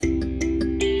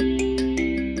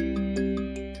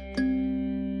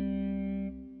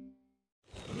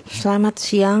Selamat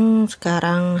siang,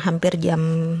 sekarang hampir jam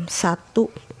 1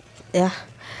 ya.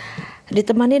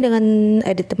 Ditemani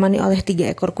oleh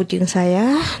 3 ekor kucing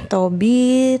saya,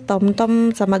 Toby,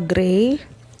 Tom-Tom, sama Grey.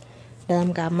 Dalam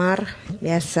kamar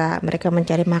biasa mereka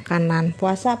mencari makanan.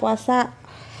 Puasa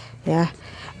ya.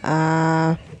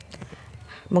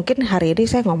 Mungkin hari ini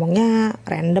saya ngomongnya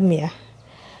random ya.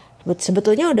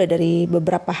 Sebetulnya udah dari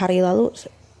beberapa hari lalu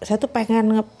saya tuh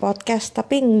pengen nge-podcast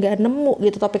tapi nggak nemu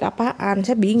gitu topik apaan.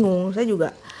 Saya bingung, saya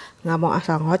juga nggak mau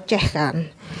asal ngoceh kan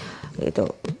gitu.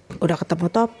 Udah ketemu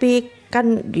topik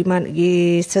kan, gimana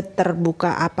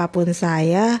seterbuka apapun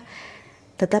saya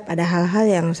tetap ada hal-hal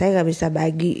yang saya nggak bisa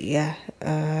bagi ya.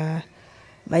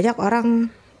 Banyak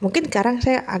orang, mungkin sekarang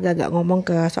saya agak-agak ngomong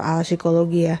ke soal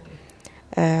psikologi ya.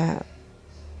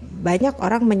 Banyak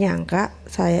orang menyangka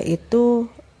saya itu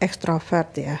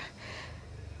ekstrovert ya.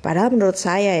 Padahal menurut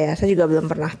saya juga belum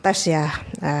pernah tes ya.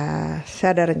 Saya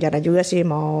ada rencana juga sih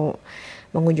mau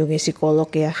mengunjungi psikolog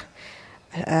ya.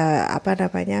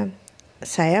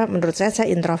 Menurut saya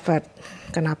introvert.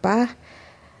 Kenapa?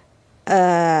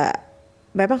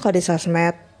 Memang kalau di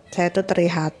sosmed saya tuh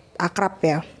terlihat akrab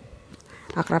ya.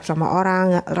 Akrab sama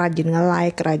orang, rajin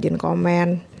nge-like, rajin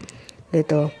komen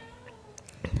gitu.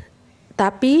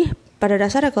 Tapi pada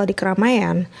dasarnya kalau di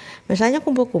keramaian, misalnya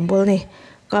kumpul-kumpul nih,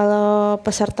 kalau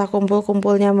peserta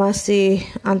kumpul-kumpulnya masih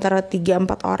antara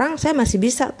 3-4 orang, saya masih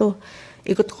bisa tuh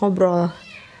ikut ngobrol.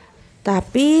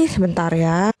 Tapi sebentar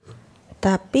ya.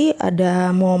 Tapi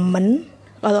ada momen,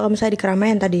 kalau misalnya di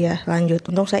keramaian tadi ya, lanjut.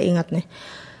 Untung saya ingat nih.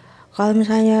 Kalau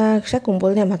misalnya saya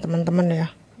kumpulnya sama teman-teman ya,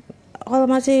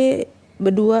 kalau masih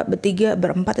berdua, bertiga,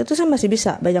 berempat itu saya masih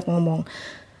bisa banyak ngomong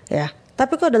ya.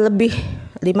 Tapi kalau udah lebih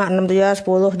 5, 6, 7,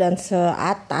 10 dan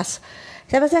seatas,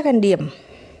 saya pasti akan diem.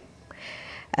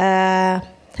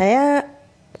 Saya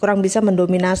kurang bisa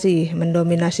mendominasi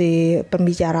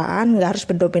pembicaraan. Nggak harus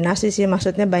mendominasi sih,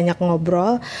 maksudnya banyak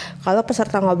ngobrol kalau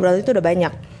peserta ngobrol itu udah banyak.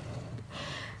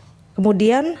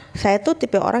 Kemudian saya tuh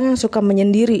tipe orang yang suka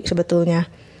menyendiri sebetulnya.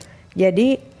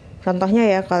 Jadi contohnya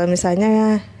ya, kalau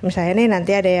misalnya nih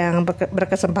nanti ada yang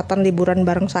berkesempatan liburan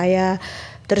bareng saya,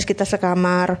 terus kita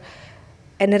sekamar,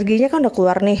 energinya kan udah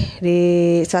keluar nih di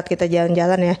saat kita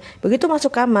jalan-jalan ya. Begitu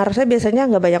masuk kamar, saya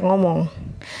biasanya nggak banyak ngomong.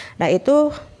 Nah itu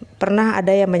pernah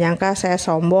ada yang menyangka saya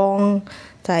sombong,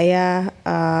 saya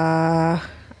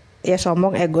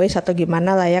sombong, egois atau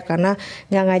gimana lah ya, karena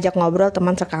nggak ngajak ngobrol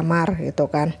teman sekamar gitu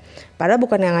kan. Padahal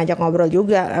bukan yang ngajak ngobrol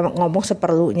juga, ngomong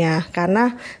seperlunya.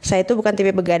 Karena saya itu bukan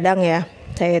tipe begadang ya.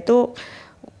 Saya itu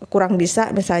kurang bisa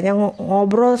misalnya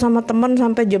ngobrol sama teman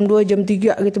sampai jam 2, jam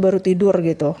 3 gitu baru tidur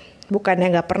gitu.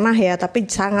 Bukannya nggak pernah ya, tapi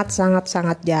sangat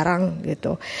jarang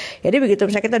gitu. Jadi begitu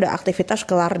misalnya kita udah aktivitas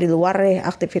kelar di luar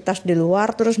aktivitas di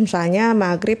luar, terus misalnya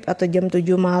maghrib atau jam 7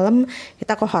 malam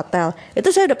kita ke hotel, itu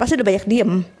saya pasti udah banyak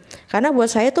diem. Karena buat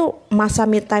saya tuh masa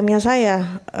me time-nya saya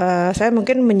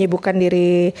mungkin menyibukkan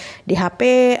diri di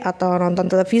HP atau nonton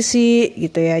televisi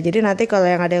gitu ya. Jadi nanti kalau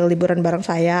yang ada yang liburan bareng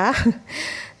saya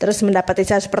terus mendapati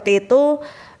saya seperti itu,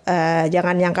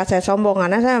 jangan nyangka saya sombong,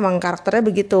 karena saya memang karakternya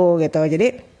begitu gitu.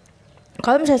 Jadi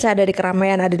kalau misalnya saya ada di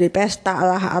keramaian, ada di pesta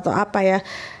lah atau apa ya,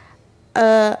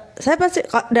 saya pasti,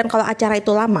 dan kalau acara itu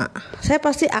lama, saya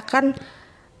pasti akan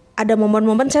ada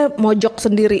momen-momen saya mojok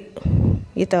sendiri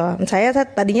gitu. Saya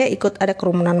tadinya ikut ada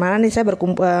kerumunan mana nih, saya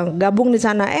berkumpul, gabung di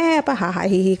sana, hahaha,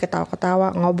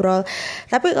 ketawa-ketawa, ngobrol.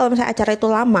 Tapi kalau misalnya acara itu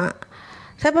lama,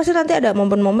 saya pasti nanti ada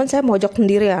momen-momen saya mojok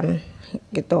sendirian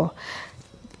gitu.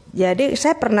 Jadi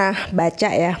saya pernah baca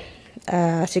ya,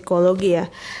 psikologi ya.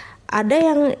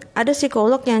 Ada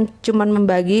psikolog yang cuman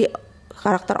membagi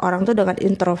karakter orang tuh dengan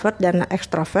introvert dan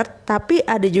extrovert, tapi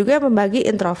ada juga yang membagi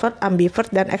introvert,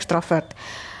 ambivert, dan extrovert.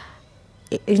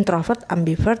 Introvert,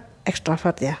 ambivert,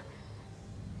 extrovert ya.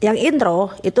 Yang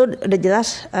intro itu udah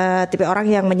jelas tipe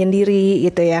orang yang menyendiri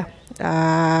gitu ya.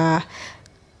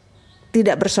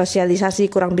 Tidak bersosialisasi,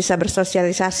 kurang bisa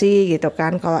bersosialisasi gitu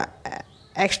kan. Kalau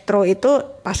ekstro itu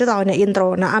pasti lawannya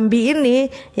intro. Nah, ambi ini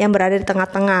yang berada di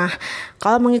tengah-tengah.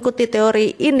 Kalau mengikuti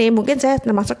teori ini mungkin saya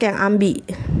termasuk yang ambi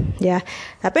ya.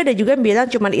 Tapi ada juga yang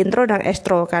bilang cuma intro dan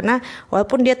ekstro, karena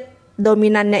walaupun dia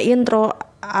dominannya intro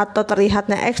atau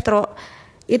terlihatnya ekstro,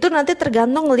 itu nanti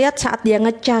tergantung ngelihat saat dia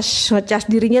ngecas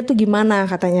dirinya tuh gimana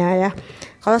katanya ya.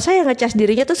 Kalau saya ngecas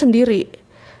dirinya tuh sendiri.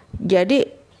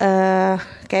 Jadi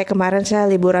kayak kemarin saya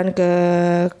liburan ke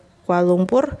Kuala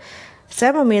Lumpur,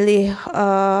 saya memilih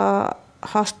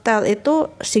hostel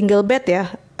itu single bed ya,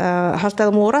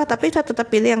 hostel murah, tapi saya tetap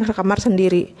pilih yang sekamar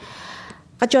sendiri.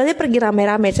 Kecuali pergi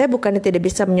rame-rame, saya bukannya tidak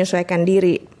bisa menyesuaikan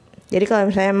diri. Jadi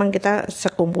kalau misalnya emang kita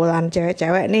sekumpulan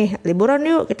cewek-cewek nih, liburan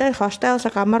yuk kita hostel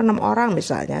sekamar 6 orang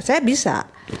misalnya, saya bisa.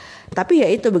 Tapi ya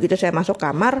itu, begitu saya masuk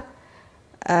kamar,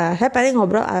 saya paling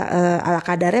ngobrol ala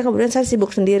kadarnya, kemudian saya sibuk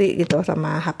sendiri gitu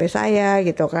sama HP saya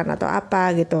gitu kan, atau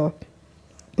apa gitu.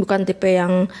 Bukan tipe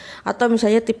yang, atau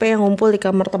misalnya tipe yang ngumpul di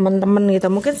kamar teman-teman gitu.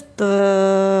 Mungkin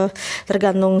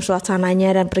tergantung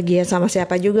suasananya dan pergi sama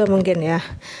siapa juga mungkin ya.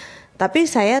 Tapi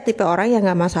saya tipe orang yang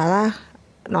gak masalah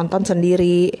nonton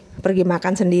sendiri, pergi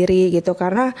makan sendiri gitu.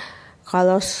 Karena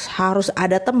kalau harus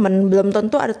ada temen, belum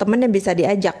tentu ada temen yang bisa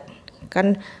diajak,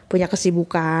 kan punya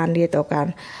kesibukan gitu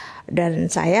kan.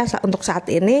 Dan saya untuk saat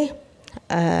ini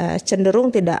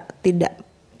cenderung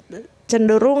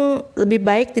cenderung lebih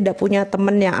baik tidak punya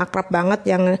temen yang akrab banget,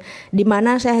 yang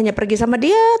dimana saya hanya pergi sama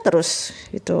dia terus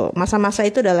gitu. Masa-masa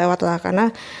itu udah lewat lah, karena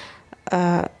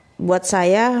buat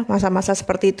saya masa-masa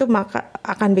seperti itu maka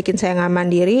akan bikin saya nggak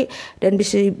mandiri dan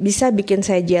bisa bikin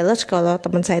saya jealous kalau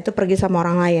teman saya itu pergi sama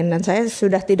orang lain, dan saya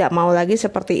sudah tidak mau lagi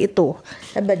seperti itu.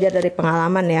 Saya belajar dari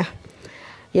pengalaman ya.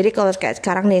 Jadi kalau kayak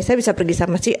sekarang nih, saya bisa pergi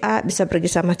sama si A, bisa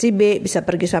pergi sama si B, bisa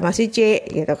pergi sama si C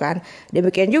gitu kan.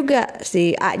 Demikian juga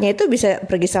si A-nya itu bisa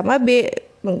pergi sama B.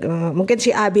 Mungkin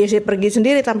si A, B sih pergi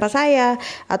sendiri tanpa saya,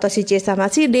 atau si C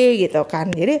sama si D gitu kan.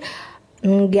 Jadi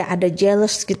nggak ada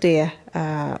jealous gitu ya.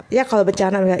 Ya kalau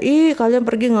bercanda, ih kalian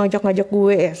pergi ngajak-ngajak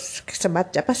gue,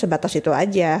 sebatas itu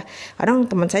aja. Kadang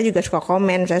teman saya juga suka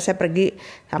komen, saya pergi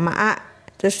sama A,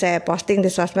 terus saya posting di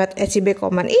sosmed, si B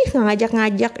komen, ih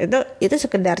ngajak-ngajak, itu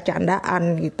sekedar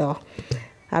candaan gitu.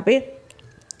 Tapi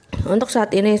untuk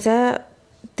saat ini saya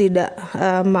tidak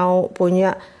mau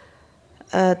punya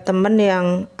temen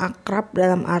yang akrab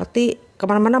dalam arti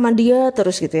kemana-mana sama dia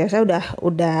terus gitu ya. Saya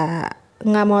udah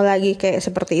nggak mau lagi kayak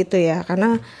seperti itu ya,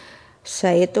 karena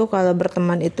saya itu kalau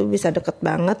berteman itu bisa deket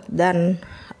banget, dan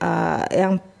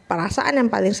yang perasaan yang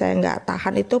paling saya nggak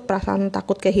tahan itu perasaan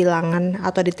takut kehilangan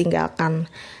atau ditinggalkan.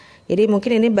 Jadi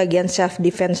mungkin ini bagian self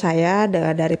defense saya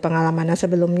dari pengalaman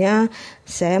sebelumnya.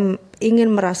 Saya ingin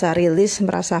merasa rilis,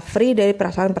 merasa free dari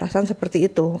perasaan-perasaan seperti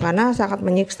itu, karena sangat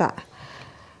menyiksa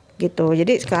gitu.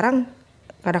 Jadi sekarang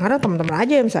kadang-kadang teman-teman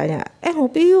aja misalnya,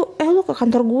 ngopi yuk, lu ke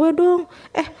kantor gue dong,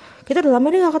 kita udah lama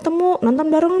nih gak ketemu, nonton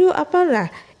bareng yuk apa. Nah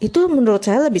itu menurut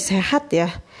saya lebih sehat ya.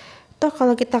 Toh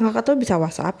kalau kita gak ketemu bisa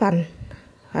whatsappan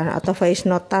kan, atau voice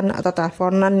notean atau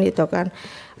teleponan gitu kan.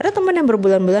 Ada teman yang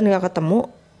berbulan-bulan gak ketemu,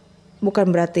 bukan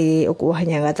berarti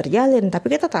ukhuwahnya gak terjalin,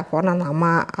 tapi kita teleponan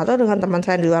lama. Atau dengan teman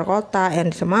saya di luar kota, yang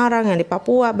di Semarang, yang di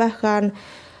Papua bahkan.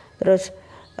 Terus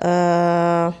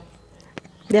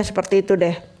ya seperti itu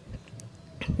deh.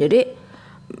 Jadi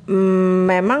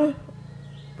memang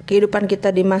kehidupan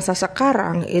kita di masa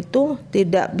sekarang itu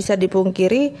tidak bisa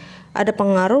dipungkiri ada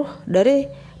pengaruh dari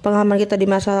pengalaman kita di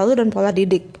masa lalu dan pola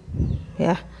didik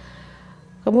ya.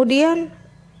 Kemudian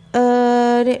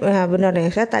nah benar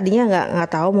nih, saya tadinya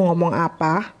nggak tahu mau ngomong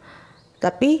apa,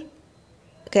 tapi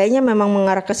kayaknya memang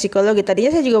mengarah ke psikologi.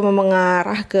 Tadinya saya juga mau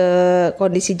mengarah ke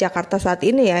kondisi Jakarta saat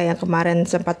ini ya, yang kemarin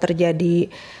sempat terjadi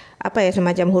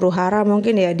semacam huru-hara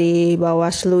mungkin ya di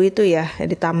Bawaslu itu ya,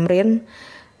 di Tamrin.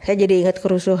 Saya jadi ingat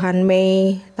kerusuhan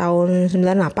Mei tahun 98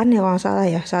 ya kalau nggak salah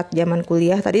ya, saat zaman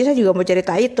kuliah. Tadi saya juga mau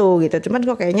cerita itu gitu, cuman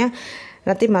kok kayaknya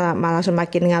nanti malah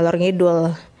semakin ngalor ngidul.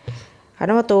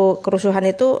 Karena waktu kerusuhan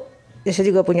itu ya saya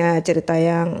juga punya cerita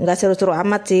yang nggak seru-seru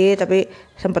amat sih, tapi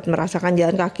sempat merasakan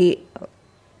jalan kaki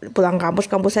pulang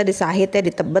kampus saya di Sahid ya, di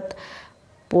Tebet,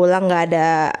 pulang nggak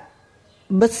ada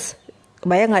bus.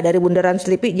 Kebayang nggak, dari Bundaran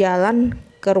Selipi jalan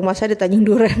ke rumah saya di Tanjung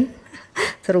Duren.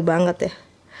 Seru banget ya.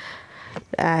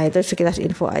 Nah itu sekilas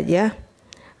info aja.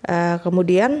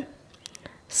 Kemudian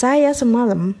saya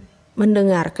semalam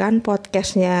mendengarkan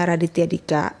podcastnya Raditya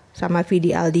Dika sama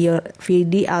Vidi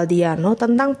Aldiano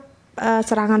tentang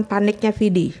serangan paniknya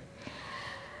Vidi.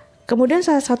 Kemudian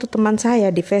salah satu teman saya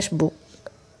di Facebook,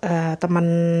 teman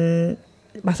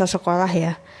masa sekolah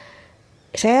ya,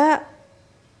 saya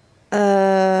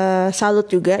salut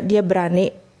juga, dia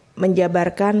berani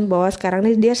menjabarkan bahwa sekarang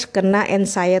ini dia kena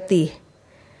anxiety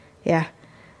ya.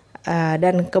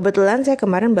 Dan kebetulan saya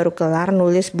kemarin baru kelar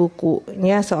nulis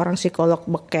bukunya seorang psikolog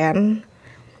beken.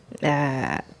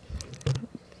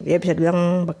 Dia bisa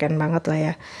bilang beken banget lah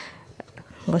ya,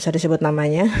 nggak usah disebut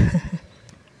namanya.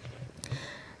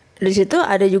 Di situ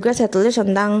ada juga saya tulis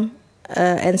tentang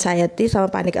anxiety sama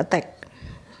panic attack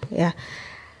ya.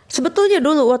 Sebetulnya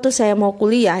dulu waktu saya mau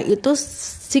kuliah itu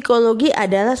psikologi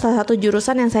adalah salah satu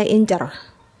jurusan yang saya incar.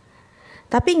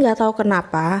 Tapi nggak tahu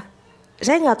kenapa,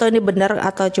 saya nggak tahu ini benar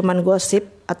atau cuman gosip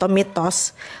atau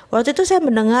mitos. Waktu itu saya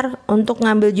mendengar untuk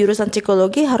ngambil jurusan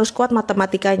psikologi harus kuat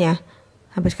matematikanya.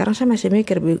 Sampai sekarang saya masih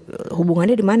mikir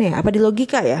hubungannya di mana ya? Apa di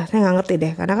logika ya? Saya nggak ngerti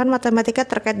deh. Karena kan matematika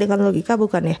terkait dengan logika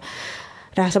bukan ya?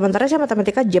 Nah sementara saya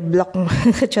matematika jeblok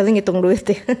kecuali ngitung duit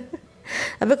ya.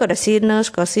 Tapi kalau ada sinus,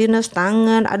 kosinus,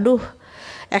 tangen, aduh,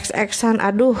 x-xan,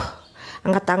 aduh,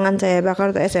 angkat tangan saya.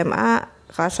 Bahkan waktu SMA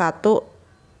kelas 1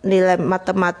 nilai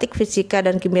matematik, fisika,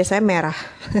 dan kimia saya merah.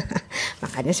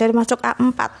 Makanya saya masuk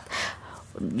A4.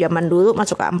 Zaman dulu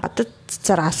masuk A4 tuh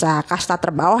serasa kasta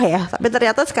terbawah ya. Tapi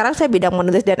ternyata sekarang saya bidang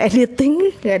menulis dan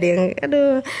editing. Gak ada yang,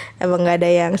 aduh, emang gak ada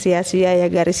yang sia-sia ya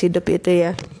garis hidup itu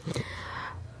ya.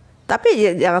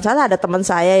 Tapi jangan salah, ada teman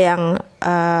saya yang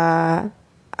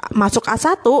masuk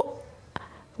A1.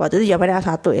 Waktu itu zamannya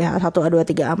A1 ya, A1, A2,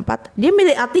 A3, A4. Dia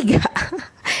milih A3.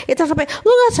 Itu sampai, lu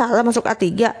gak salah masuk A3.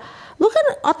 Lu kan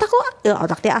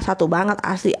otak dia A1 banget,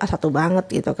 asli A1 banget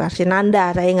gitu kan. Si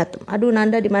Nanda, saya ingat. Aduh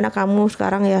Nanda, di mana kamu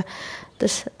sekarang ya?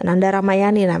 Terus Nanda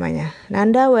Ramayani namanya.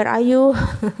 Nanda, where are you?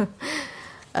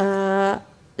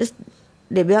 Terus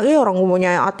dia bilang, orang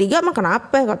ngomongnya A3 mah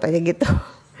kenapa katanya gitu.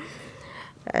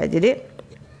 Jadi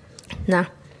nah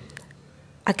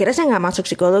akhirnya saya nggak masuk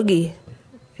psikologi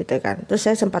gitu kan. Terus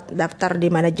saya sempat daftar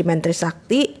di manajemen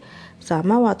Trisakti.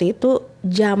 Sama waktu itu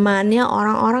zamannya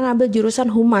orang-orang ngambil jurusan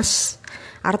humas.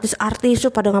 Artis-artis itu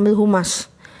pada ngambil humas.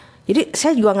 Jadi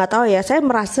saya juga nggak tahu ya. Saya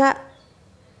merasa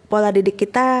pola didik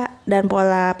kita dan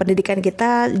pola pendidikan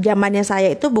kita zamannya saya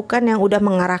itu bukan yang udah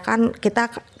mengarahkan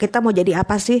kita mau jadi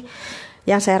apa sih.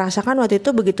 Yang saya rasakan waktu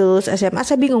itu begitu lulus SMA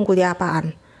saya bingung kuliah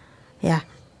apaan. Ya.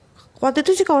 Waktu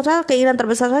itu sih kalau saya keinginan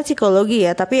terbesar saya psikologi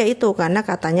ya. Tapi ya itu karena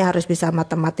katanya harus bisa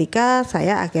matematika.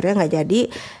 Saya akhirnya nggak jadi.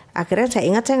 Akhirnya saya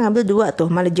ingat saya ngambil 2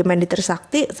 tuh, manajemen di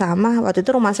Trisakti sama waktu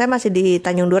itu rumah saya masih di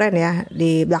Tanjung Duren ya,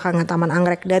 di belakang Taman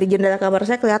Anggrek. Dari jendela kamar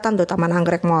saya kelihatan tuh Taman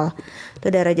Anggrek Mall.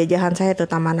 Itu daerah jajahan saya tuh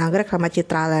Taman Anggrek sama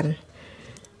Citraland.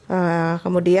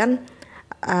 Kemudian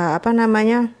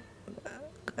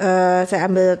saya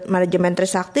ambil manajemen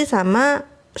Trisakti sama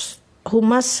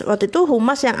humas. Waktu itu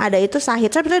humas yang ada itu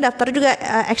Sahid. Saya sebenarnya daftar juga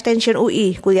extension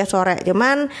UI kuliah sore,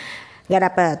 cuman nggak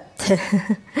dapet.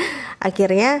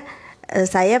 Akhirnya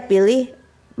saya pilih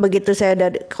begitu saya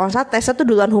udah kalau tesnya tuh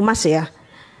duluan humas ya.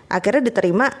 Akhirnya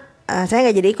diterima. Saya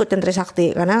nggak jadi ikutin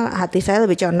Trisakti karena hati saya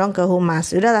lebih condong ke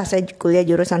humas. Udahlah saya kuliah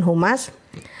jurusan humas.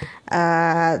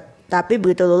 Tapi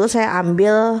begitu lulus saya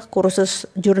ambil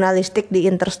kursus jurnalistik di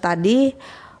Interstudy.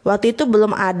 Waktu itu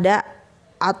belum ada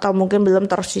atau mungkin belum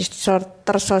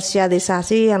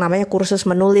tersosialisasi yang namanya kursus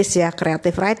menulis ya,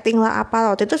 creative writing lah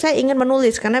apa. Waktu itu saya ingin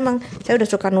menulis karena emang saya udah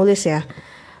suka nulis ya.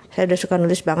 Saya udah suka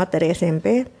nulis banget dari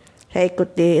SMP. Saya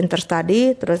ikut di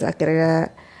Interstudy. Terus akhirnya,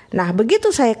 nah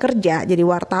begitu saya kerja jadi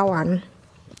wartawan,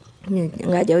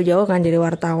 nggak jauh-jauh kan jadi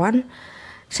wartawan,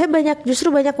 saya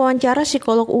justru banyak wawancara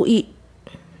psikolog UI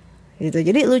gitu.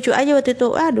 Jadi lucu aja waktu itu,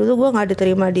 dulu gue nggak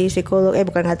diterima di psikolog,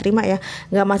 bukan nggak terima ya,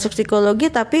 nggak masuk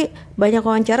psikologi, tapi banyak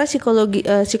wawancara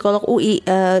psikolog UI,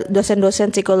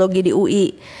 dosen-dosen psikologi di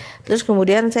UI. Terus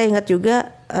kemudian saya ingat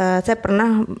juga saya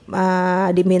pernah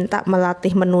diminta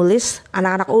melatih menulis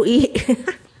anak-anak UI.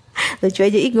 Lucu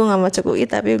aja, gue gak masuk UI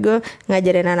tapi gue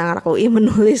ngajarin anak-anak UI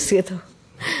menulis gitu.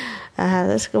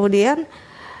 Terus kemudian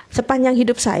sepanjang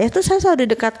hidup saya tuh saya selalu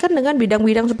didekatkan dengan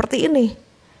bidang-bidang seperti ini.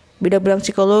 Bidang-bidang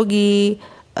psikologi,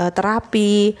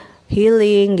 terapi,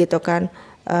 healing gitu kan.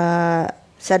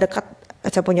 Saya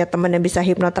punya teman yang bisa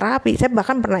hipnoterapi. Saya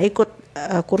bahkan pernah ikut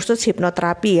kursus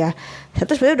hipnoterapi ya. Saya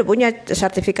tuh sebenarnya udah punya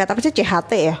sertifikat, tapi saya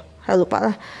CHT ya, saya lupa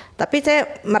lah. Tapi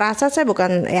saya merasa saya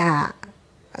bukan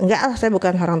saya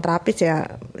bukan orang terapis ya.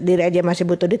 Diri aja masih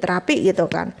butuh diterapi gitu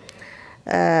kan.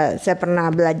 Saya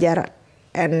pernah belajar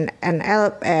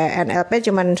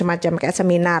NLP cuman semacam kayak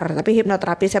seminar, tapi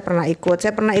hipnoterapi saya pernah ikut.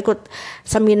 Saya pernah ikut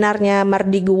seminarnya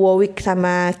Mardi Guwowic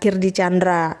sama Kirdi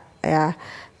Chandra ya.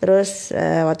 Terus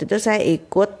waktu itu saya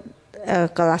ikut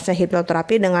kelasnya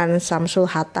hipnoterapi dengan Samsul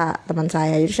Hatta, teman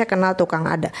saya. Jadi saya kenal tukang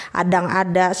Adang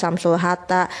Ada, Samsul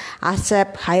Hatta,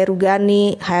 Asep, Hairul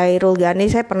Gani.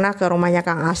 Saya pernah ke rumahnya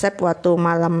Kang Asep waktu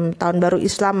malam tahun baru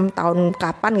Islam tahun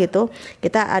kapan gitu.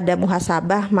 Kita ada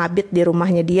muhasabah mabit di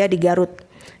rumahnya dia di Garut,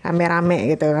 rame-rame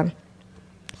gitu kan.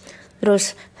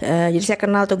 Terus jadi saya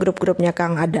kenal tuh grup-grupnya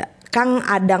Kang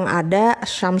Adang Ada,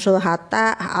 Samsul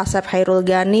Hatta, Asep Hairul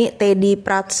Gani, Teddy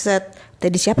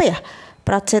siapa ya?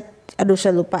 Aduh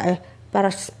saya lupa ya.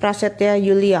 Prasetya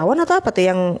Yuliawan atau apa tuh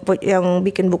yang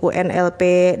bikin buku NLP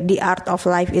The Art of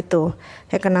Life itu.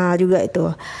 Saya kenal juga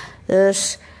itu.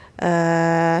 Terus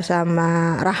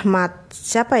sama Rahmat,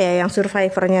 siapa ya yang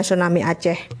survivornya tsunami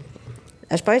Aceh.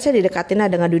 Supaya saya didekatin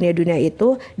dengan dunia-dunia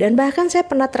itu, dan bahkan saya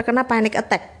pernah terkena panic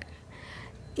attack.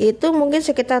 Itu mungkin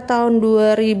sekitar tahun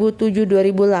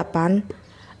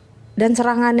 2007-2008, dan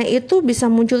serangannya itu bisa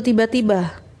muncul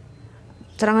tiba-tiba.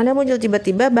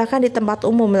 Bahkan di tempat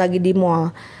umum lagi di mall.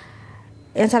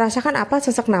 Yang saya rasakan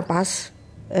sesak napas,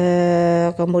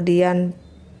 kemudian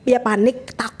ya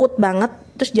panik, takut banget.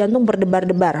 terus jantung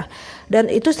berdebar-debar, dan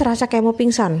itu serasa kayak mau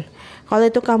pingsan. Kalau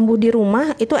itu kambuh di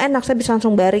rumah itu enak, saya bisa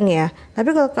langsung baring ya. Tapi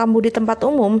kalau kambuh di tempat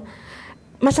umum,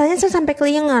 masalahnya saya sampai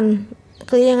keliengan.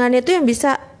 Keliengan itu yang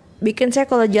bisa bikin saya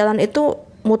kalau jalan itu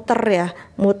muter ya,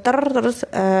 muter terus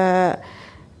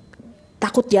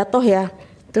takut jatuh ya.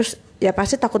 Terus ya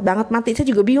pasti takut banget mati. Saya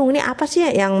juga bingung ini apa sih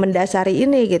yang mendasari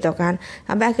ini gitu kan.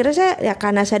 Sampai akhirnya saya ya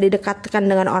karena saya didekatkan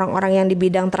dengan orang-orang yang di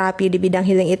bidang terapi, di bidang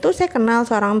healing itu, saya kenal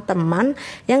seorang teman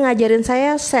yang ngajarin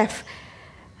saya SEFT,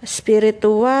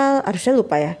 spiritual, harusnya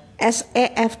lupa ya.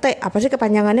 SEFT apa sih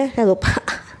kepanjangannya? Saya lupa.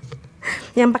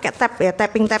 Yang pakai tap ya,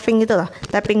 tapping gitu loh.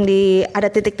 Tapping di ada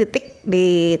titik-titik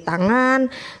di tangan,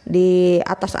 di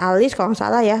atas alis kalau nggak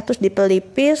salah ya, terus di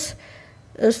pelipis,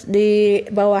 terus di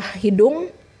bawah hidung.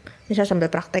 Ini saya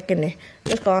sambil praktekin nih.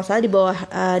 Terus kalau nggak salah di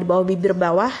bawah bibir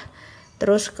bawah,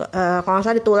 terus kalau nggak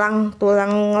salah di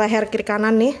tulang leher kiri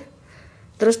kanan nih,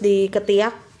 terus di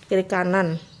ketiak kiri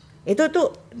kanan. Itu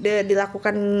tuh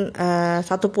dilakukan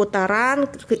satu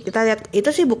putaran. Kita lihat itu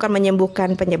sih bukan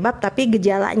menyembuhkan penyebab tapi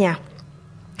gejalanya.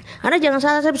 Karena jangan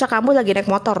salah, saya bisa kambuh lagi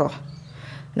naik motor loh.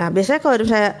 Nah biasanya kalau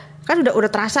saya kan udah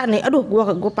terasa nih, aduh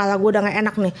gua kepala gua udah nggak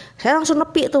enak nih, saya langsung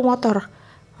nepi tuh motor,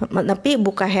 nepi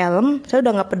buka helm, saya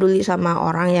udah nggak peduli sama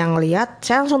orang yang lihat,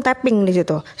 saya langsung tapping di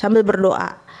situ sambil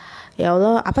berdoa. Ya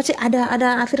Allah, apa sih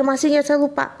ada afirmasinya saya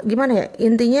lupa gimana ya,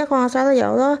 intinya kalau nggak salah,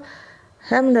 ya Allah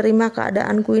saya menerima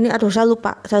keadaanku ini, aduh saya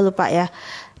lupa ya.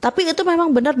 Tapi itu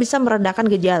memang benar bisa meredakan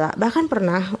gejala. Bahkan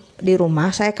pernah di rumah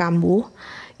saya kambuh,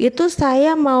 itu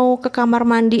saya mau ke kamar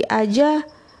mandi aja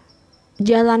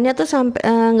jalannya tuh sampai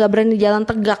nggak berani jalan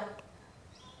tegak,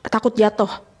 takut jatuh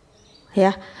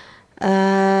ya.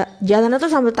 Jalannya tuh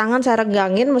sambil tangan saya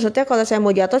regangin, maksudnya kalau saya mau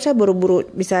jatuh saya buru-buru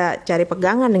bisa cari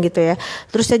pegangan gitu ya.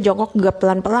 Terus saya jongkok juga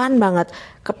pelan-pelan banget,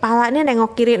 kepala ini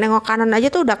nengok kiri nengok kanan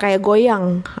aja tuh udah kayak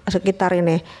goyang sekitar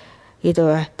ini gitu.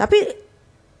 Tapi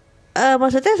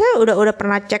maksudnya saya udah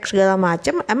pernah cek segala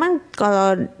macam, emang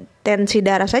kalau tensi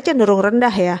darah saya cenderung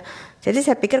rendah ya. Jadi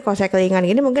saya pikir kalau saya kelingan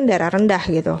gini mungkin darah rendah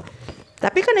gitu.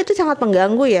 Tapi kan itu sangat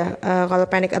mengganggu ya. Kalau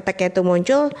panic attack-nya itu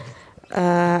muncul,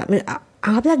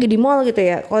 anggapnya lagi di mall gitu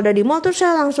ya. Kalau udah di mall tuh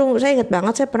saya ingat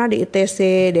banget saya pernah di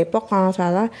ITC Depok kalau nggak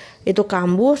salah, itu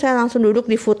kambuh, saya langsung duduk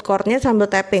di food court-nya sambil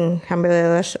tapping,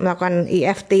 sambil melakukan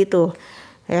EFT itu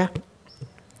ya.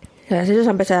 Ya situ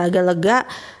sampai saya agak lega.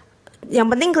 Yang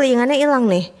penting kelingannya hilang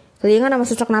nih, kelingan sama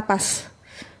sesak napas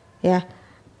ya.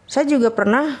 Saya juga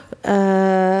pernah,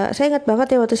 saya ingat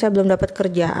banget ya waktu saya belum dapat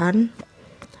kerjaan,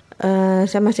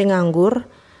 saya masih nganggur,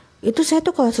 itu saya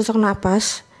tuh kalau sesak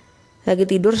napas, lagi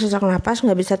tidur sesak napas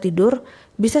nggak bisa tidur,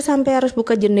 bisa sampai harus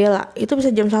buka jendela, itu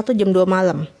bisa jam 1 jam 2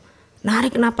 malam,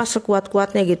 narik napas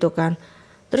sekuat-kuatnya gitu kan.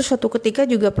 Terus suatu ketika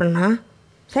juga pernah,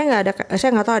 saya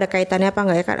nggak tahu ada kaitannya apa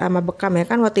nggak ya kan sama bekam ya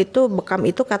kan. Waktu itu bekam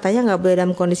itu katanya nggak boleh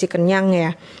dalam kondisi kenyang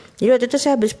ya. Jadi waktu itu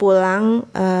saya habis pulang,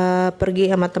 pergi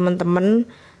sama teman-teman,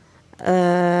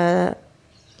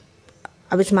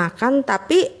 habis makan,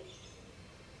 tapi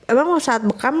emang saat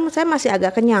bekam saya masih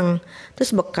agak kenyang.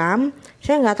 Terus bekam,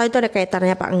 saya nggak tahu itu ada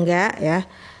kaitannya apa enggak ya.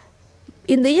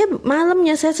 Intinya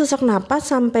malamnya saya sesak napas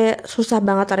sampai susah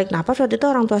banget tarik napas. Waktu itu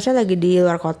orang tua saya lagi di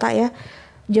luar kota ya.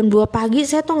 Jam 2 pagi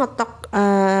saya tuh ngetok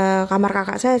kamar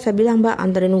kakak saya bilang, Mbak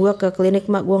anterin gue ke klinik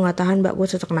Mbak, gue nggak tahan Mbak, gue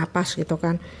sesak napas gitu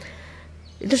kan.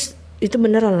 Itu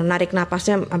beneran narik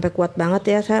napasnya sampai kuat banget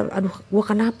ya. Saya aduh gue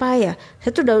kenapa ya,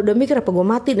 saya tuh udah mikir apa gue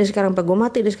mati nih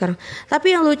sekarang. Tapi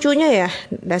yang lucunya ya,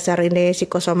 dasar ini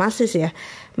psikosomasis ya,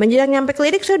 menjelang nyampe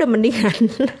klinik saya udah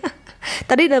mendingan.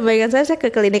 Tadi dalam bayangan saya ke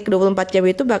klinik 24 jam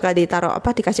itu bakal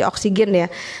dikasih oksigen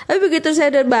ya. Tapi begitu saya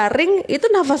udah baring, itu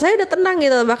nafas saya udah tenang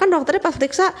gitu. Bahkan dokternya pas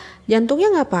periksa, jantungnya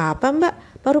nggak apa-apa Mbak,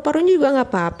 paru-parunya juga nggak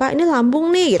apa-apa, ini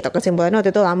lambung nih gitu. Kesimpulannya waktu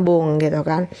itu lambung gitu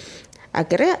kan.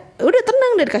 Akhirnya udah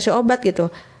tenang dan dikasih obat gitu.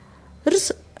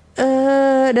 Terus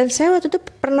dan saya waktu itu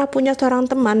pernah punya seorang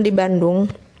teman di Bandung,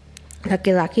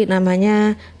 laki-laki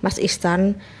namanya Mas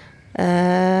Ihsan.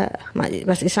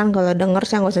 Mas Ihsan kalau denger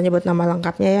saya nggak usah nyebut nama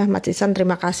lengkapnya ya. Mas Ihsan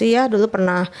terima kasih ya, dulu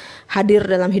pernah hadir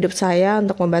dalam hidup saya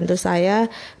untuk membantu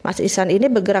saya. Mas Ihsan ini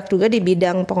bergerak juga di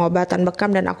bidang pengobatan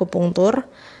bekam dan akupunktur.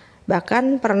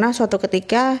 Bahkan pernah suatu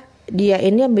ketika dia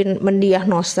ini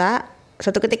mendiagnosa,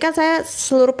 suatu ketika saya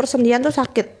seluruh persendian tuh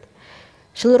sakit,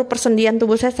 seluruh persendian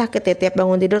tubuh saya sakit ya, tiap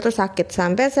bangun tidur tuh sakit.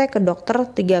 Sampai saya ke dokter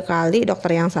 3 kali,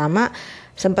 dokter yang sama,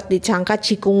 sempat dicangka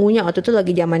cikungunya waktu itu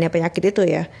lagi zamannya penyakit itu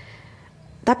ya.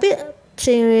 Tapi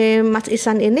si Mas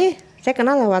Ihsan ini saya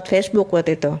kenal lewat Facebook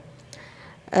waktu itu.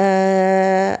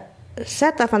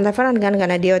 Saya telepon-teleponan kan,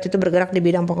 karena dia waktu itu bergerak di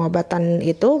bidang pengobatan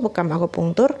itu, bekam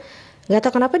akupunktur. Gak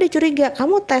tahu kenapa dia curiga,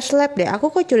 kamu tes lab deh,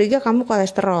 aku kok curiga kamu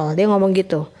kolesterol, dia ngomong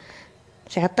gitu.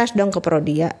 Saya tes dong ke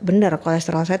Prodia, bener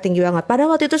kolesterol saya tinggi banget.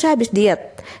 Padahal waktu itu saya habis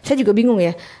diet. Saya juga bingung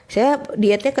ya. Saya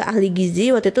dietnya ke ahli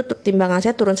gizi, waktu itu timbangan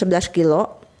saya turun 11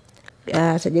 kilo.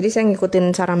 Jadi saya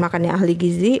ngikutin cara makannya ahli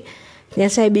gizi.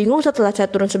 Yang saya bingung setelah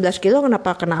saya turun 11 kilo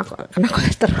kenapa kena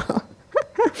kolesterol.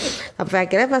 Sampai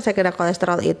akhirnya pas saya kena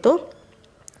kolesterol itu,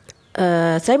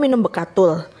 saya minum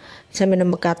Bekatul. Saya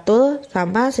minum Bekatul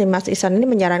sama si Mas Isan ini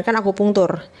menyarankan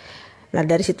akupunktur. Nah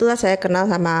dari situlah saya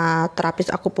kenal sama terapis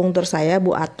akupunktur saya,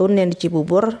 Bu Atun yang di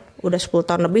Cibubur. Udah 10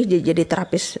 tahun lebih jadi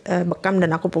terapis bekam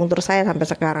dan akupunktur saya sampai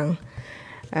sekarang.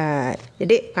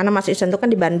 Jadi karena Mas Isan itu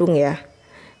kan di Bandung ya,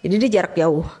 jadi dia jarak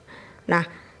jauh. Nah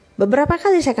beberapa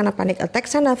kali saya kena panic attack,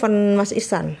 saya nelfon Mas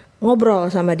Isan, ngobrol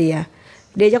sama dia.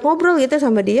 Diajak ngobrol gitu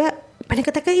sama dia,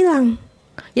 panic attacknya hilang.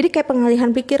 Jadi kayak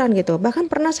pengalihan pikiran gitu. Bahkan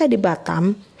pernah saya di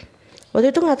Batam,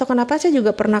 waktu itu gak tahu kenapa saya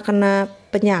juga pernah kena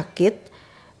penyakit.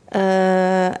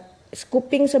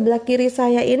 Kuping sebelah kiri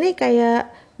saya ini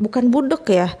kayak bukan budek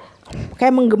ya,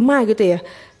 kayak menggema gitu ya,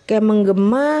 kayak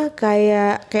menggema,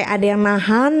 kayak ada yang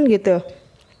nahan gitu.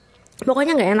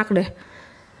 Pokoknya nggak enak deh.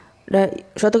 Dan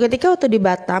suatu ketika waktu di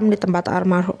Batam di tempat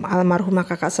almarhumah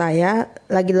kakak saya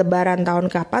lagi lebaran tahun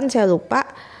kapan saya lupa,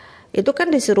 itu kan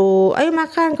disuruh ayo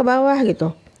makan ke bawah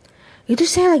gitu. Itu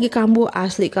saya lagi kambuh,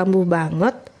 asli kambuh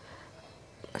banget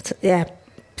ya,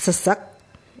 sesek.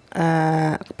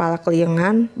 Kepala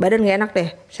keliengan, badan gak enak deh.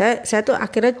 Saya tuh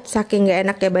akhirnya saking gak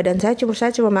enak ya badan saya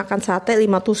cuma makan sate 5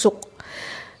 tusuk.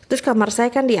 Terus kamar saya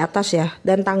kan di atas ya,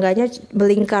 dan tangganya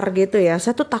melingkar gitu ya.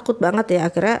 Saya tuh takut banget ya,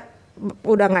 akhirnya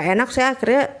udah gak enak. Saya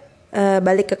akhirnya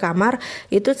balik ke kamar.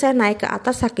 Itu saya naik ke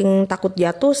atas saking takut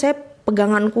jatuh, saya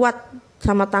pegangan kuat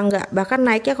sama tangga. Bahkan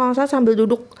naiknya kalau saya sambil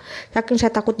duduk, saking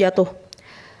saya takut jatuh.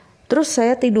 Terus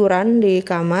saya tiduran di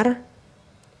kamar.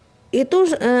 Itu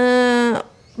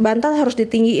bantal harus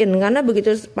ditinggiin karena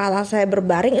begitu kepala saya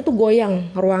berbaring itu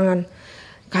goyang ruangan.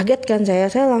 Kaget kan saya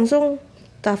langsung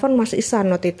telepon Mas Isan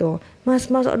waktu itu.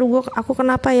 Mas aduh aku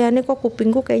kenapa ya, ini kok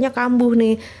kupingku kayaknya kambuh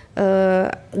nih,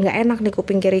 nggak enak nih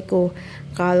kuping kiriku.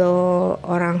 Kalau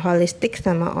orang holistik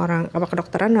sama orang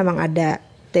kedokteran memang ada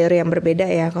teori yang berbeda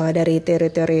ya. Kalau dari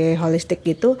teori-teori holistik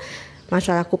gitu,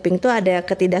 masalah kuping tuh ada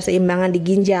ketidakseimbangan di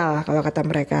ginjal kalau kata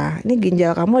mereka. Ini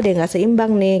ginjal kamu ada yang nggak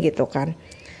seimbang nih gitu kan.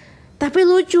 Tapi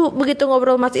lucu, begitu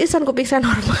ngobrol Mas Isan kuping saya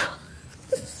normal.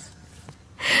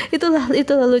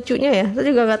 itulah lucunya ya, saya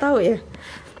juga nggak tahu ya.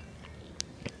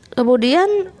 Kemudian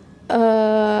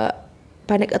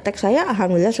panic attack saya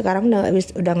alhamdulillah sekarang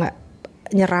udah nggak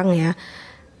nyerang ya.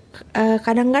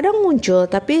 Kadang-kadang muncul,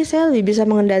 tapi saya lebih bisa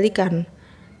mengendalikan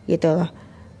gitu loh.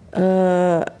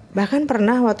 Bahkan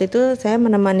pernah waktu itu saya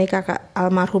menemani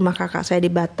almarhumah kakak saya di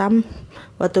Batam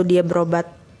waktu dia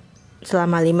berobat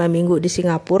selama 5 minggu di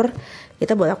Singapura.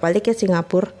 Kita bolak-balik ya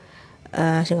Singapura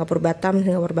Batam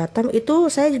itu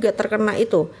saya juga terkena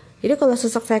itu. Jadi kalau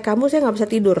sesak saya kambuh saya nggak bisa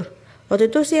tidur.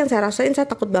 Waktu itu sih yang saya rasain, saya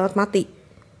takut banget mati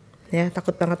ya,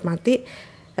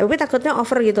 tapi takutnya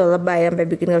over gitu, lebay sampai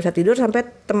bikin nggak bisa tidur. Sampai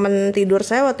temen tidur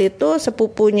saya waktu itu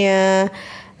sepupunya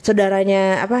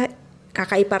saudaranya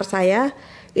kakak ipar saya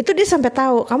itu, dia sampai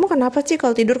tahu kamu kenapa sih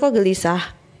kalau tidur kok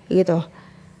gelisah gitu.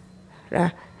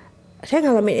 Nah saya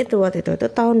ngalamin itu waktu itu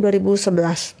tahun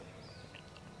 2011.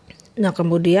 Nah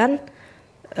kemudian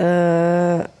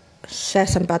saya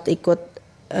sempat ikut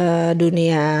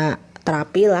dunia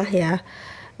terapi lah ya,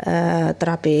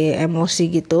 terapi emosi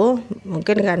gitu.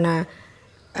 Mungkin karena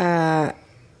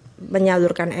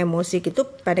menyalurkan emosi gitu,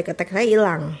 panic attack saya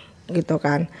hilang gitu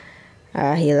kan,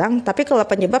 hilang. Tapi kalau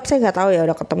penyebab saya nggak tahu ya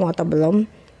udah ketemu atau belum.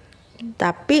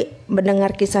 Tapi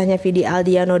mendengar kisahnya Vidi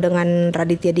Aldiano dengan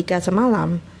Raditya Dika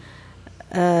semalam,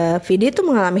 Vidi itu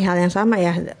mengalami hal yang sama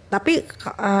ya. Tapi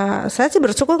saya sih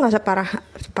bersyukur nggak separah.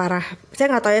 Saya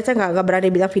nggak tahu ya, saya nggak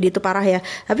berani bilang Vidi itu parah ya.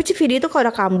 Tapi si Vidi itu kalau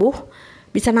udah kambuh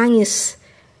bisa nangis.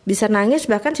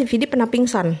 Bahkan si Vidi pernah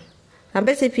pingsan.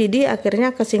 Sampai si Vidi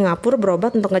akhirnya ke Singapura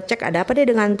berobat untuk ngecek ada apa dia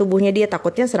dengan tubuhnya dia.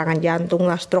 Takutnya serangan jantung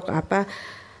lah, stroke apa.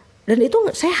 Dan itu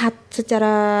sehat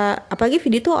secara, apalagi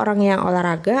Vidi itu orang yang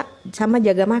olahraga sama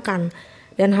jaga makan.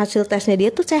 Dan hasil tesnya dia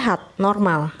tuh sehat,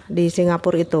 normal di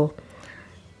Singapura itu.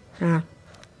 Nah,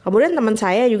 kemudian teman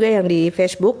saya juga yang di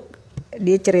Facebook,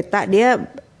 dia cerita,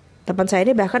 teman saya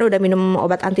ini bahkan udah minum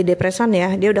obat antidepresan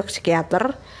ya, dia udah ke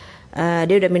psikiater,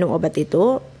 dia udah minum obat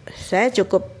itu. Saya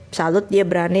cukup salut dia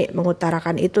berani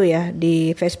mengutarakan itu ya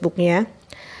di Facebooknya.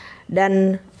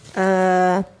 Dan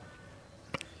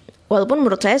walaupun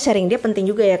menurut saya sharing dia penting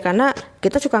juga ya, karena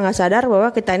kita suka nggak sadar bahwa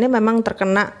kita ini memang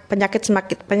terkena penyakit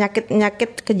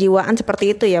kejiwaan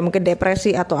seperti itu ya, mungkin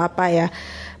depresi atau apa ya.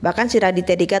 Bahkan si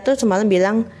Raditya Dika tuh semalam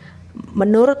bilang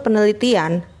menurut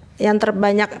penelitian yang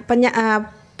terbanyak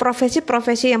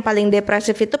profesi-profesi yang paling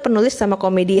depresif itu penulis sama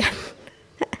komedian.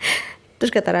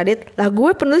 Terus kata Radit, lah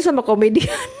gue penulis sama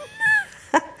komedian.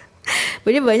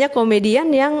 Jadi banyak komedian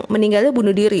yang meninggalnya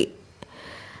bunuh diri.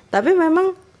 Tapi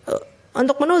memang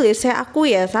untuk menulis saya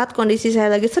akui ya, saat kondisi saya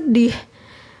lagi sedih,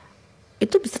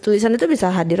 itu tulisan itu bisa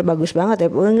hadir bagus banget ya.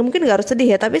 Mungkin gak harus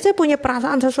sedih ya, tapi saya punya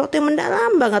perasaan sesuatu yang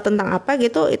mendalam banget tentang apa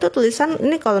gitu. Itu tulisan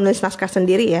ini kalau nulis naskah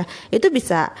sendiri ya, itu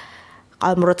bisa,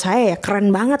 kalau menurut saya ya keren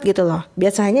banget gitu loh.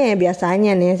 Biasanya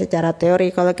nih secara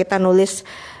teori kalau kita nulis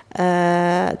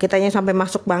kitanya sampai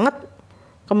masuk banget,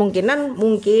 kemungkinan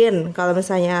mungkin kalau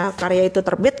misalnya karya itu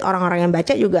terbit, orang-orang yang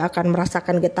baca juga akan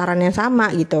merasakan getaran yang sama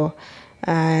gitu,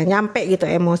 nyampe gitu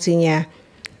emosinya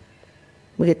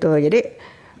begitu. Jadi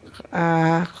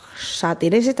saat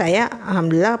ini sih saya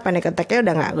alhamdulillah panic attack-nya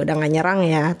udah nggak nyerang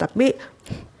ya. Tapi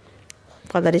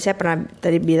kalau tadi saya pernah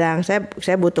bilang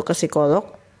saya butuh ke psikolog.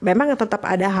 Memang tetap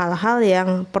ada hal-hal yang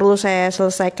perlu saya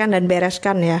selesaikan dan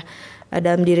bereskan ya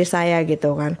dalam diri saya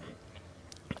gitu kan.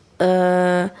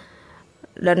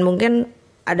 Dan mungkin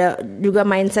ada juga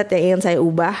mindset yang ingin saya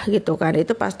ubah gitu kan.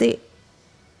 Itu pasti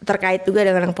terkait juga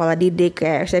dengan pola didik.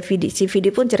 Kayak si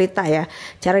Vidi pun cerita ya,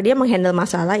 cara dia menghandle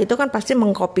masalah itu kan pasti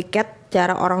mengcopycat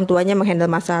cara orang tuanya menghandle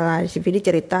masalah. Si Vidi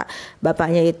cerita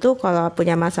bapaknya itu kalau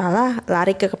punya masalah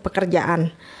lari ke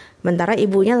pekerjaan, sementara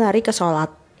ibunya lari ke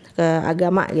sholat, ke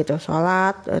agama gitu,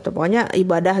 sholat atau pokoknya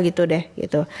ibadah gitu deh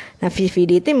gitu. Nah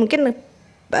Vidi itu mungkin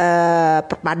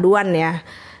perpaduan ya.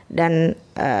 Dan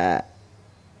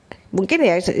mungkin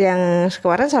ya yang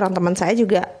kemarin seorang teman saya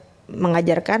juga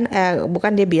mengajarkan,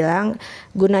 bukan, dia bilang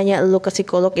gunanya lu ke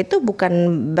psikolog itu bukan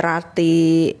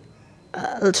berarti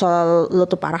soal lu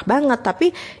tuh parah banget,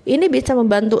 tapi ini bisa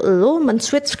membantu lu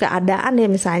men-switch keadaan ya.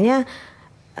 Misalnya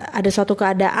ada suatu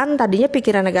keadaan tadinya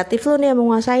pikiran negatif lu nih yang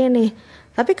menguasai nih,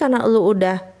 tapi karena lu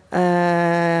udah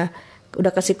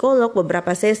ke psikolog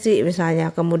beberapa sesi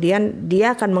misalnya, kemudian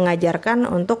dia akan mengajarkan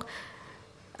untuk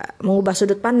mengubah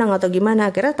sudut pandang atau gimana.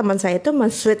 Akhirnya teman saya itu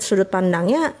men-switch sudut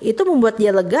pandangnya, itu membuat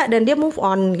dia lega dan dia move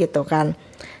on gitu kan.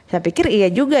 Saya pikir iya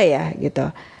juga ya gitu.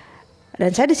 Dan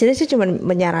saya di sini sih cuma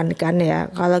menyarankan ya,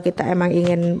 kalau kita emang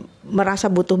ingin merasa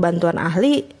butuh bantuan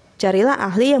ahli, carilah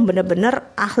ahli yang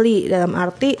benar-benar ahli, dalam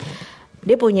arti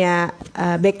dia punya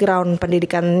background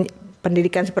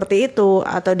pendidikan seperti itu,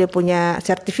 atau dia punya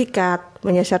sertifikat,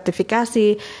 punya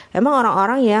sertifikasi. Emang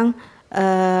orang-orang yang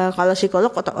kalau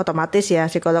psikolog otomatis ya,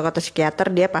 psikolog atau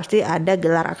psikiater dia pasti ada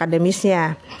gelar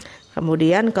akademisnya.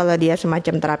 Kemudian kalau dia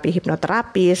semacam terapi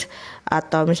hipnoterapis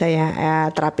atau misalnya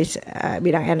terapis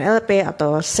bidang NLP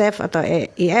atau SEF atau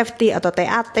EFT atau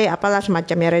TAT apalah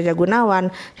semacamnya Reza Gunawan.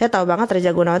 Saya tahu banget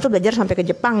Reza Gunawan itu belajar sampai ke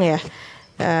Jepang ya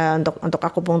untuk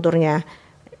akupunkturnya.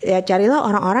 Ya carilah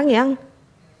orang-orang yang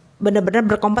benar-benar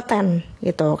berkompeten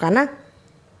gitu, karena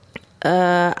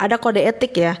ada kode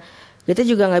etik ya. Kita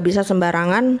juga nggak bisa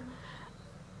sembarangan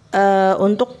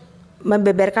untuk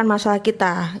membeberkan masalah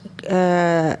kita.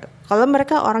 Kalau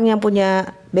mereka orang yang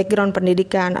punya background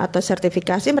pendidikan atau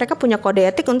sertifikasi, mereka punya kode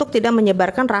etik untuk tidak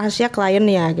menyebarkan rahasia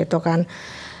kliennya gitu kan.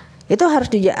 Itu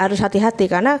harus hati-hati,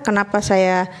 karena kenapa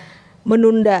saya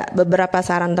menunda beberapa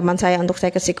saran teman saya untuk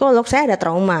saya ke psikolog, saya ada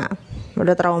trauma.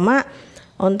 Udah trauma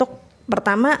untuk,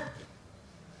 pertama,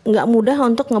 nggak mudah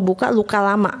untuk ngebuka luka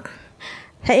lama.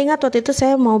 Saya ingat waktu itu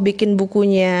saya mau bikin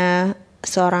bukunya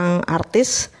seorang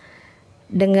artis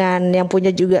dengan yang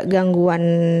punya juga gangguan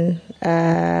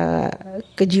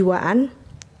kejiwaan.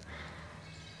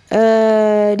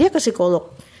 Dia ke psikolog.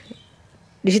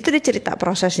 Di situ dia cerita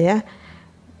prosesnya.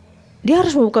 Dia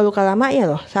harus membuka luka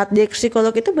lamanya loh. Saat dia ke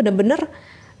psikolog itu benar-benar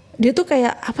dia tuh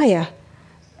kayak apa ya?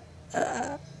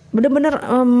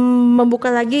 Benar-benar membuka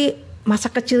lagi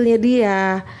masa kecilnya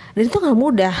dia. Dan itu nggak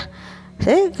mudah.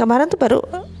 Saya kemarin tuh baru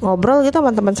ngobrol gitu sama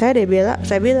teman saya,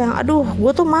 saya bilang, aduh gue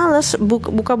tuh males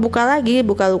buka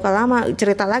luka lama,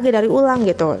 cerita lagi dari ulang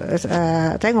gitu.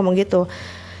 Saya ngomong gitu,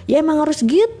 ya emang harus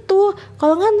gitu,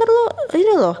 kalau nggak ntar lo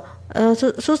ini loh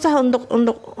susah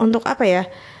untuk apa ya,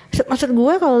 maksud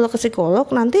gue kalau lo ke psikolog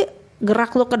nanti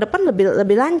gerak lo ke depan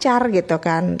lebih lancar gitu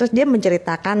kan. Terus dia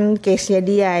menceritakan case-nya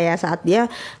dia ya, saat dia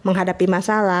menghadapi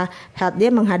masalah, saat dia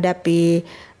menghadapi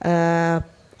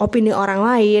opini orang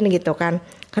lain gitu kan.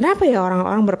 Kenapa ya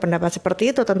orang-orang berpendapat seperti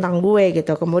itu tentang gue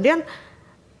gitu. Kemudian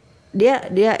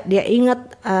dia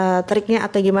ingat triknya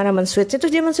atau gimana men-switch. Terus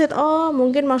dia men-switch, oh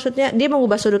mungkin maksudnya dia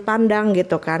mengubah sudut pandang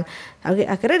gitu kan.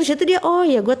 Akhirnya di situ dia, oh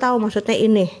ya gue tahu maksudnya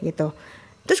ini gitu.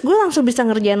 Terus gue langsung bisa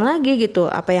ngerjain lagi gitu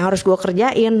apa yang harus gue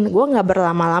kerjain. Gue nggak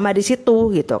berlama-lama di situ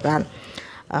gitu kan.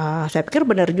 Saya pikir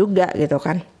benar juga gitu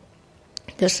kan.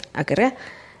 Terus akhirnya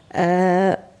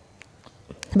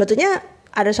sebetulnya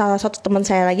ada salah satu teman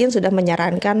saya lagi yang sudah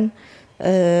menyarankan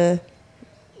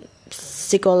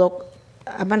psikolog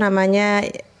apa namanya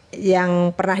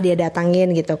yang pernah dia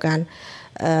datangin gitu kan.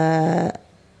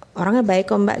 Orangnya baik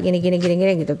kok mbak, gini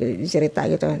gitu cerita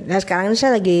gitu. Nah sekarang ini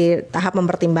saya lagi tahap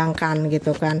mempertimbangkan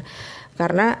gitu kan,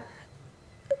 karena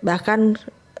bahkan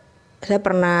saya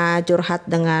pernah curhat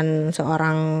dengan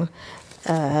seorang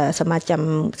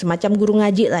semacam guru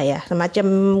ngaji lah ya, semacam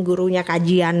gurunya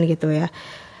kajian gitu ya.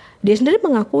 Dia sendiri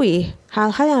mengakui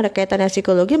hal-hal yang ada kaitannya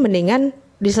psikologi mendingan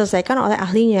diselesaikan oleh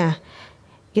ahlinya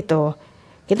gitu.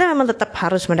 Kita memang tetap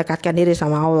harus mendekatkan diri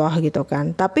sama Allah gitu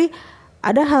kan, tapi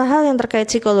ada hal-hal yang terkait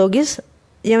psikologis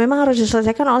yang memang harus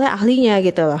diselesaikan oleh ahlinya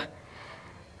gitu loh,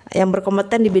 yang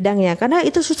berkompeten di bidangnya, karena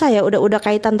itu susah ya, udah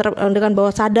kaitan dengan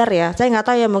bawah sadar ya. Saya nggak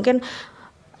tahu ya, mungkin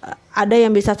ada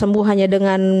yang bisa sembuh hanya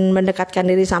dengan mendekatkan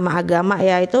diri sama agama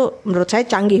ya, itu menurut saya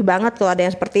canggih banget kalau ada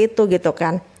yang seperti itu gitu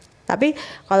kan. Tapi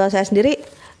kalau saya sendiri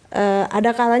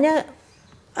ada kalanya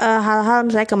hal-hal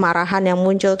misalnya kemarahan yang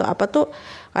muncul tuh apa tuh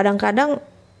kadang-kadang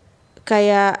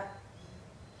kayak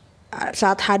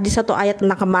saat hadis atau ayat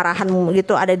tentang kemarahan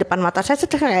gitu ada di depan mata saya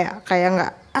kayak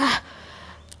nggak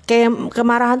kayak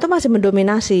kemarahan tuh masih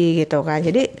mendominasi gitu kan.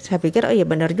 Jadi saya pikir oh iya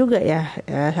benar juga ya,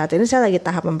 saat ini saya lagi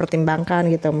tahap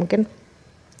mempertimbangkan gitu mungkin.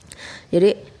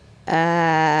 Jadi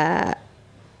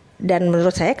dan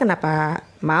menurut saya kenapa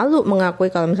malu mengakui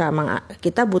kalau misalnya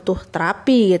kita butuh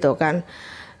terapi gitu kan.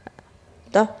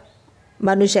 Toh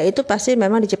manusia itu pasti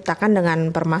memang diciptakan dengan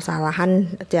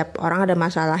permasalahan, tiap orang ada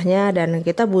masalahnya dan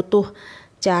kita butuh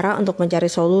cara untuk mencari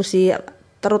solusi,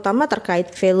 terutama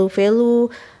terkait value-value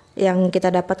yang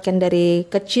kita dapatkan dari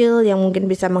kecil yang mungkin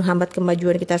bisa menghambat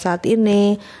kemajuan kita saat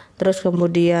ini. Terus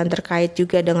kemudian terkait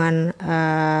juga dengan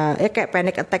kayak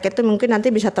panic attack itu mungkin nanti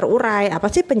bisa terurai.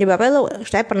 Apa sih penyebabnya lo?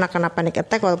 Saya pernah kena panic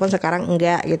attack walaupun sekarang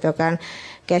enggak gitu kan.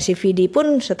 Kayak si Vidi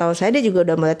pun setahu saya dia juga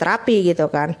udah mulai terapi gitu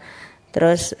kan.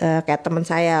 Terus kayak teman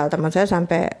saya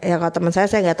sampai ya, kalau teman saya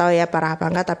nggak tahu ya parah apa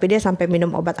enggak, tapi dia sampai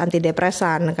minum obat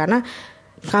antidepresan karena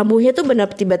kambuhnya tuh benar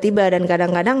tiba-tiba, dan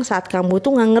kadang-kadang saat kambuh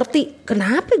tuh nggak ngerti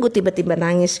kenapa gue tiba-tiba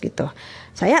nangis gitu.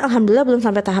 Saya alhamdulillah belum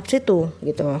sampai tahap situ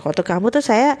gitu. Waktu kambuh tuh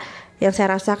yang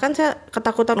saya rasakan, saya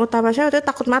ketakutan utama saya waktu itu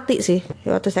takut mati sih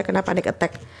waktu saya kena panic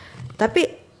attack. Tapi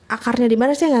akarnya di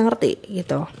mana saya nggak ngerti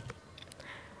gitu.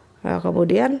 Nah,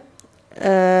 kemudian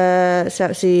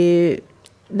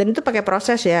dan itu pakai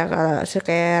proses ya, kalau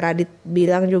kayak Radit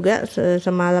bilang juga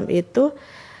semalam itu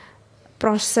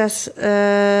proses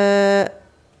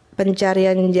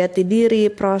pencarian jati diri,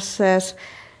 proses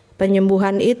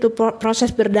penyembuhan itu,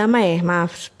 proses berdamai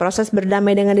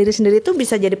dengan diri sendiri itu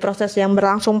bisa jadi proses yang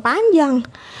berlangsung panjang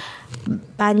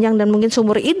dan mungkin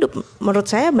seumur hidup.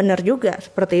 Menurut saya benar juga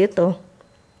seperti itu.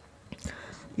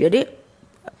 Jadi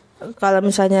kalau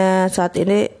misalnya saat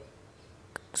ini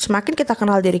semakin kita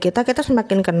kenal diri kita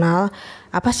semakin kenal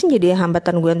apa sih jadi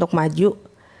hambatan gue untuk maju,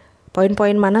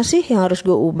 poin-poin mana sih yang harus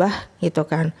gue ubah gitu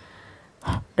kan.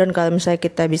 Dan kalau misalnya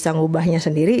kita bisa ngubahnya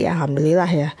sendiri ya alhamdulillah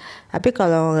ya. Tapi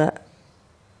kalau nggak,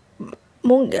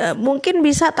 mungkin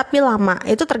bisa tapi lama,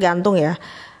 itu tergantung ya.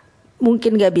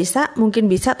 Mungkin nggak bisa, mungkin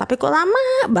bisa tapi kok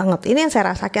lama banget. Ini yang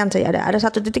saya rasakan sih, ada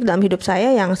satu titik dalam hidup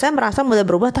saya yang saya merasa mulai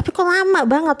berubah tapi kok lama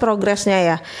banget progresnya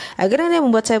ya. Akhirnya ini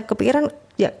membuat saya kepikiran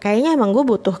ya kayaknya emang gue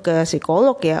butuh ke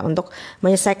psikolog ya untuk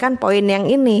menyelesaikan poin yang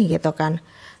ini gitu kan,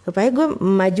 supaya gue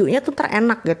majunya tuh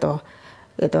terenak gitu.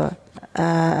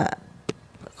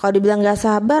 Kalau dibilang nggak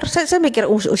sabar, saya mikir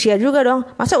usia juga dong.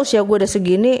 Masa usia gue udah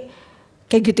segini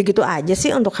kayak gitu-gitu aja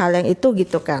sih untuk hal yang itu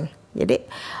gitu kan. Jadi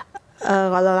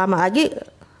kalau lama lagi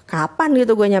kapan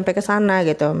gitu gue nyampe ke sana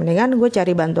gitu. Mendingan gue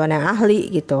cari bantuan yang ahli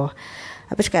gitu.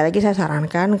 Tapi sekali lagi saya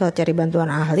sarankan kalau cari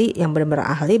bantuan ahli yang benar-benar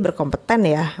ahli,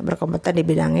 berkompeten di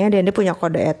bidangnya, dan dia punya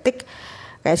kode etik.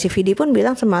 Kayak si Vidi pun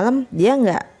bilang semalam dia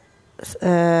nggak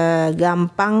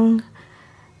gampang,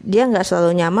 dia nggak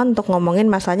selalu nyaman untuk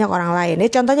ngomongin masalahnya ke orang lain.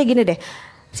 Contohnya gini deh,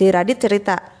 si Radit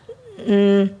cerita,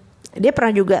 dia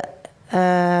pernah juga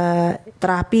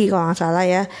terapi kalau nggak salah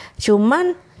ya.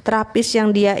 Cuman terapis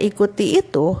yang dia ikuti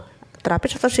itu,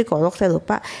 terapis atau psikolog saya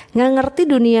lupa, nggak ngerti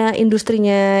dunia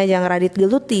industrinya yang Radit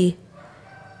geluti.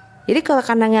 Jadi kalau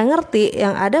karena nggak ngerti,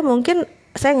 yang ada mungkin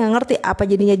saya nggak ngerti apa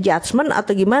jadinya judgement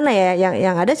atau gimana ya,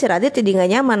 yang ada si Radit jadi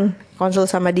nggak nyaman konsul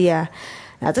sama dia.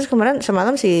 Nah terus kemarin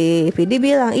semalam si Vidi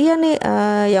bilang iya nih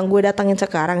yang gue datangin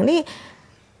sekarang nih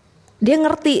dia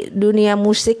ngerti dunia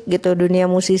musik gitu, dunia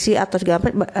musisi atau segala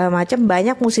macam,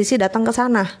 banyak musisi datang ke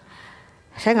sana.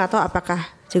 Saya nggak tahu apakah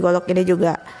psikolog ini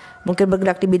juga mungkin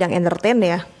bergerak di bidang entertain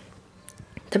ya.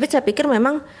 Tapi saya pikir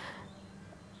memang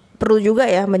perlu juga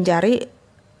ya mencari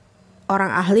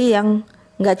orang ahli yang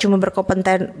nggak cuma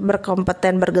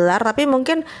berkompeten bergelar, tapi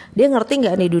mungkin dia ngerti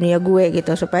nggak nih dunia gue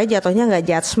gitu, supaya jatuhnya nggak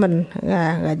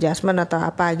judgement atau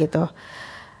apa gitu.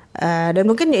 Dan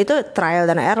mungkin itu trial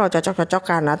dan error,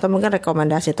 cocok-cocokan atau mungkin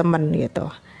rekomendasi teman gitu.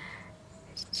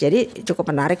 Jadi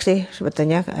cukup menarik sih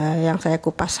sebetulnya yang saya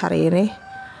kupas hari ini.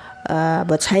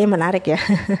 Buat saya menarik ya.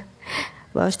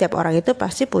 Bahwa setiap orang itu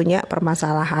pasti punya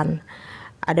permasalahan.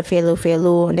 Ada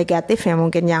value-value negatif yang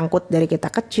mungkin nyangkut dari kita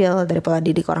kecil, dari pola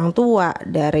didik orang tua,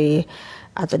 dari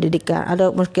atau didikan, ada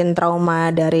mungkin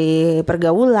trauma dari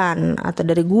pergaulan atau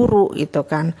dari guru gitu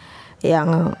kan.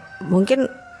 Yang mungkin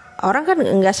orang kan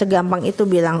nggak segampang itu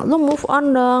bilang lu move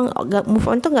on dong. Move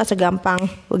on tuh nggak segampang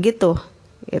begitu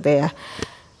gitu ya.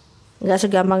 Nggak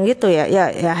segampang gitu ya.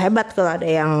 Ya hebat kalau ada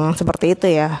yang seperti itu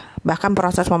ya. Bahkan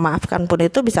proses memaafkan pun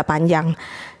itu bisa panjang.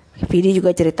 Vidi juga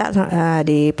cerita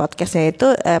di podcastnya itu,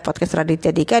 podcast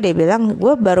Raditya Dika, dia bilang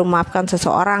gue baru maafkan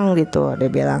seseorang gitu. Dia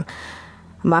bilang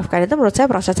maafkan itu menurut saya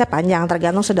prosesnya panjang,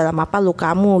 tergantung sedalam apa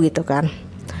lukamu gitu kan.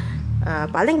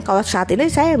 Paling kalau saat ini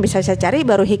saya yang bisa saya cari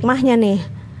baru hikmahnya nih.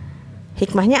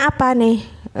 Hikmahnya apa nih?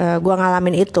 Gue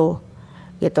ngalamin itu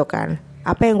gitu kan.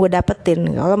 Apa yang gue dapetin?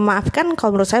 Kalau memaafkan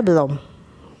kalau menurut saya belum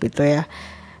gitu ya.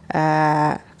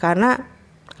 Karena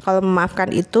kalau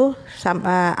memaafkan itu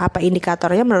apa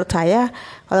indikatornya menurut saya,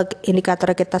 kalau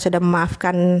indikator kita sudah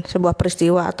memaafkan sebuah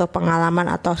peristiwa atau pengalaman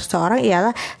atau seseorang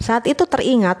ialah saat itu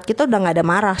teringat kita udah gak ada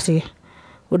marah sih,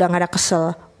 udah gak ada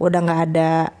kesel, udah gak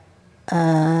ada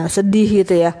sedih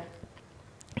gitu ya.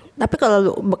 Tapi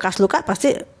kalau bekas luka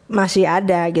pasti masih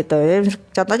ada gitu.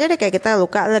 Contohnya deh kayak kita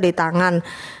luka di tangan,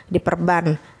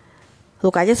 diperban,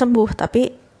 lukanya sembuh tapi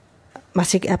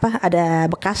masih ada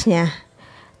bekasnya.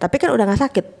 Tapi kan udah gak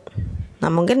sakit. Nah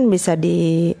mungkin bisa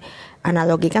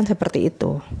dianalogikan seperti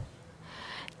itu.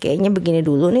 Kayaknya begini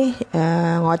dulu nih,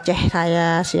 ngoceh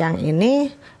saya siang ini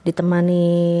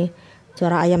ditemani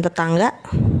suara ayam tetangga.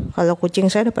 Kalau kucing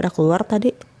saya udah pada keluar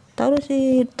tadi. Tahu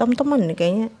sih teman-teman nih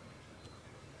kayaknya.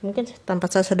 Mungkin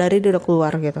tanpa saya sadari dia udah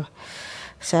keluar gitu.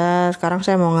 Sekarang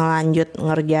saya mau ngelanjut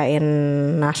ngerjain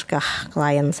naskah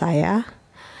klien saya.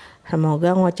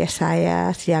 Semoga ngoceh saya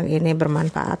siang ini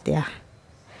bermanfaat ya.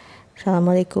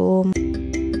 Assalamualaikum.